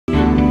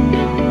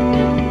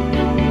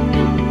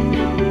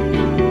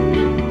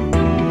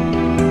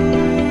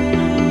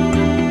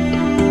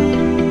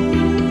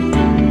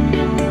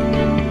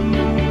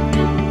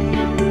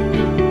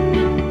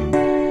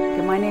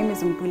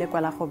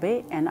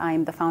Kwelagobe, and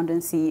I'm the founder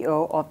and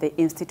CEO of the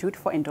Institute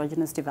for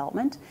Endogenous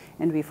Development,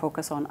 and we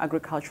focus on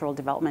agricultural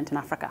development in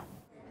Africa.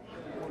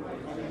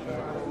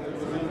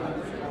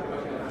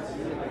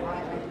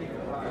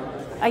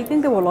 I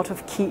think there were a lot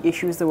of key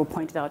issues that were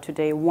pointed out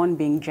today, one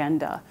being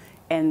gender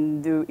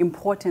and the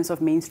importance of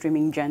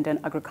mainstreaming gender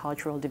in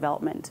agricultural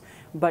development.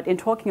 But in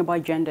talking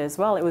about gender as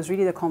well, it was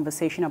really the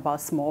conversation about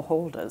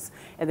smallholders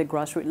at the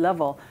grassroots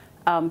level.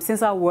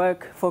 Since our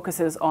work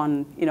focuses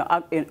on,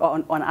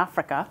 on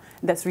Africa,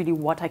 that's really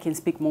what I can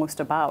speak most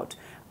about.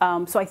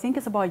 So I think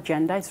it's about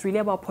gender. It's really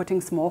about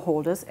putting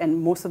smallholders,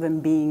 and most of them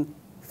being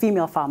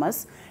female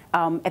farmers,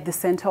 at the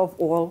center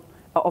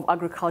of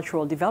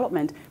agricultural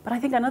development. But I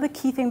think another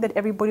key thing that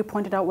everybody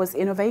pointed out was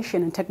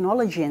innovation and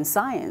technology and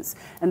science,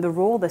 and the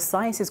role that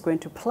science is going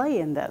to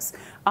play in this.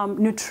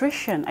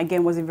 Nutrition,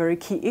 again, was a very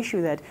key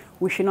issue, that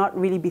we should not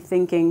really be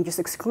thinking just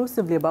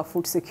exclusively about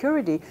food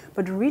security,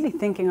 but really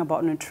thinking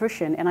about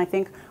nutrition. And I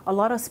think a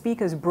lot of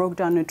speakers broke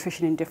down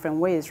nutrition in different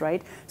ways,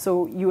 right?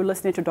 So you were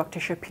listening to Dr.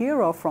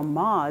 Shapiro from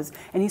Mars,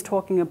 and he's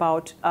talking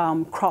about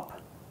crop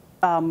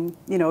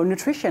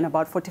nutrition,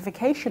 about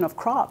fortification of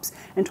crops,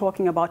 and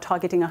talking about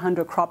targeting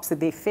 100 crops that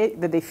they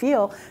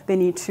feel they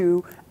need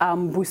to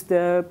boost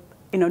the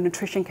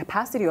nutrition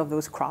capacity of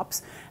those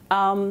crops.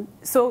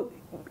 So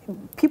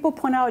people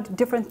point out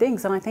different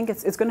things, and I think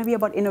it's going to be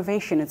about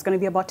innovation. It's going to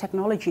be about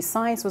technology.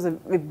 Science was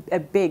a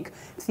big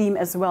theme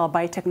as well.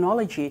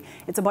 Biotechnology.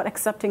 It's about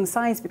accepting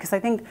science, because I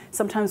think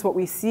sometimes what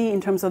we see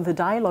in terms of the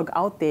dialogue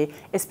out there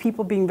is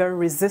people being very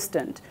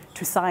resistant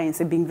to science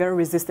and being very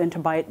resistant to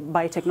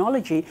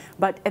biotechnology.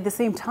 But at the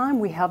same time,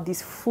 we have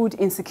this food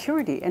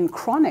insecurity and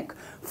chronic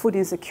food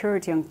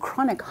insecurity and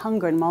chronic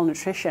hunger and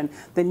malnutrition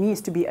that needs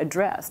to be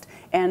addressed.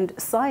 And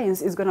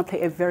science is going to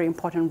play a very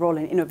important role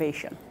in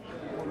innovation.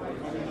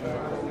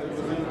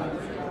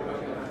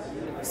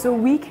 So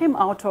we came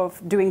out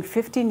of doing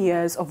 15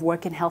 years of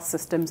work in health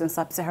systems in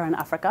sub-Saharan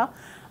Africa.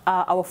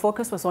 Our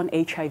focus was on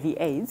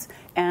HIV/AIDS,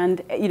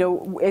 and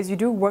as you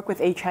do work with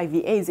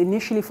HIV/AIDS,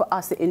 initially for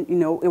us, it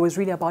was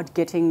really about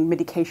getting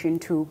medication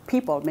to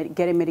people,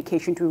 getting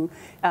medication to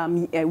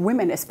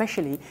women,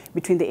 especially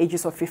between the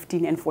ages of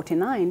 15 and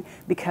 49,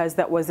 because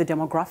that was the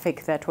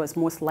demographic that was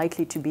most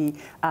likely to be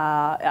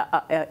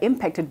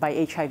impacted by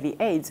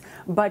HIV/AIDS.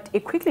 But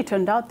it quickly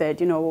turned out that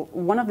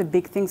one of the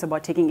big things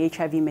about taking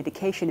HIV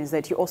medication is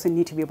that you also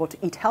need to be able to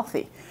eat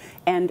healthy,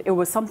 and it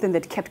was something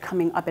that kept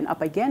coming up and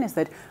up again. Is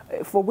that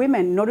for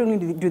women, not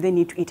only do they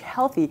need to eat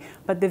healthy,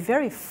 but the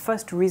very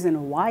first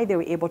reason why they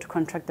were able to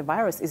contract the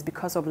virus is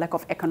because of lack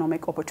of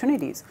economic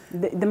opportunities.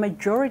 The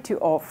majority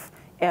of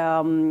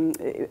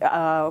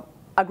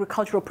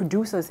agricultural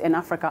producers in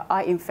Africa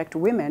are in fact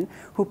women,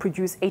 who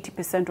produce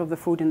 80% of the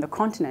food in the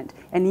continent,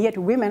 and yet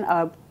women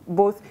are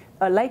both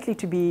likely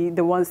to be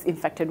the ones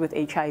infected with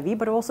HIV,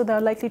 but also they're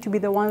likely to be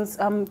the ones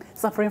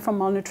suffering from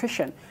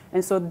malnutrition.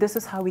 And so this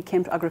is how we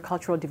came to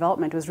agricultural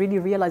development, was really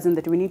realizing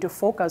that we need to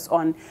focus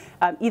on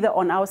either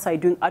on our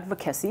side doing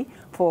advocacy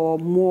for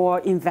more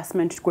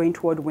investment going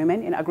toward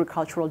women in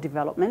agricultural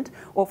development,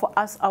 or for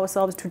us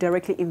ourselves to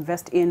directly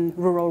invest in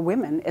rural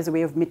women as a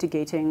way of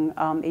mitigating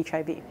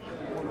HIV.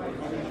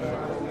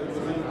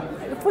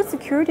 Food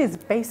security is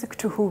basic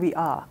to who we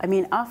are. I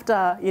mean,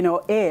 after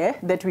air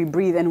that we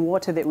breathe and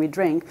water that we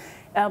drink,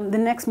 the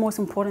next most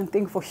important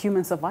thing for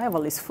human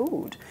survival is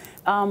food.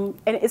 And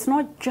it's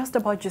not just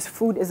about just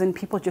food as in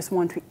people just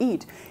want to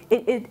eat.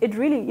 It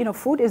really,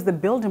 food is the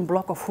building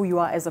block of who you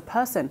are as a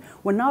person.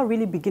 We're now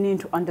really beginning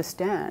to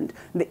understand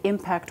the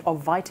impact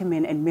of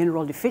vitamin and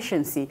mineral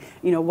deficiency,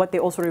 what they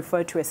also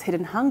refer to as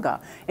hidden hunger.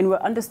 And we're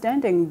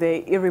understanding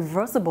the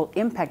irreversible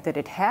impact that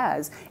it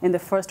has in the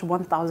first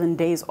 1,000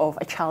 days of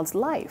a child's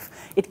life.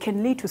 It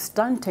can lead to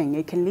stunting.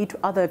 It can lead to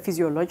other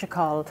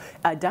physiological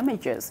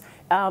damages.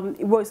 And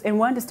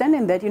we're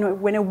understanding that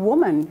when a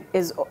woman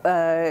is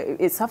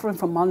suffering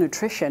from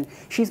malnutrition,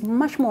 she's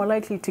much more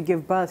likely to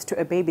give birth to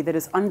a baby that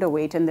is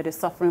underweight and that is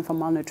suffering from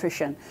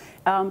malnutrition.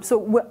 So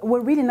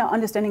we're really now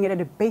understanding it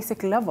at a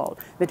basic level,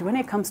 that when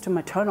it comes to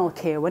maternal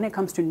care, when it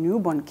comes to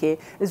newborn care,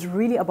 it's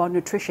really about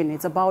nutrition.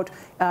 It's about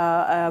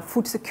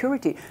food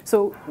security.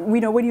 So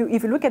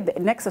if you look at the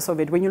nexus of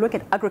it, when you look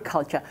at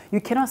agriculture,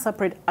 you cannot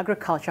separate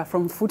agriculture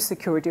from food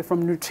security,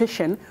 from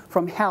nutrition,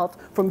 from health,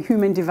 from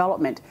human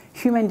development.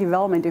 Human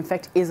development, in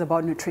fact, is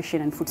about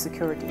nutrition and food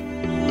security.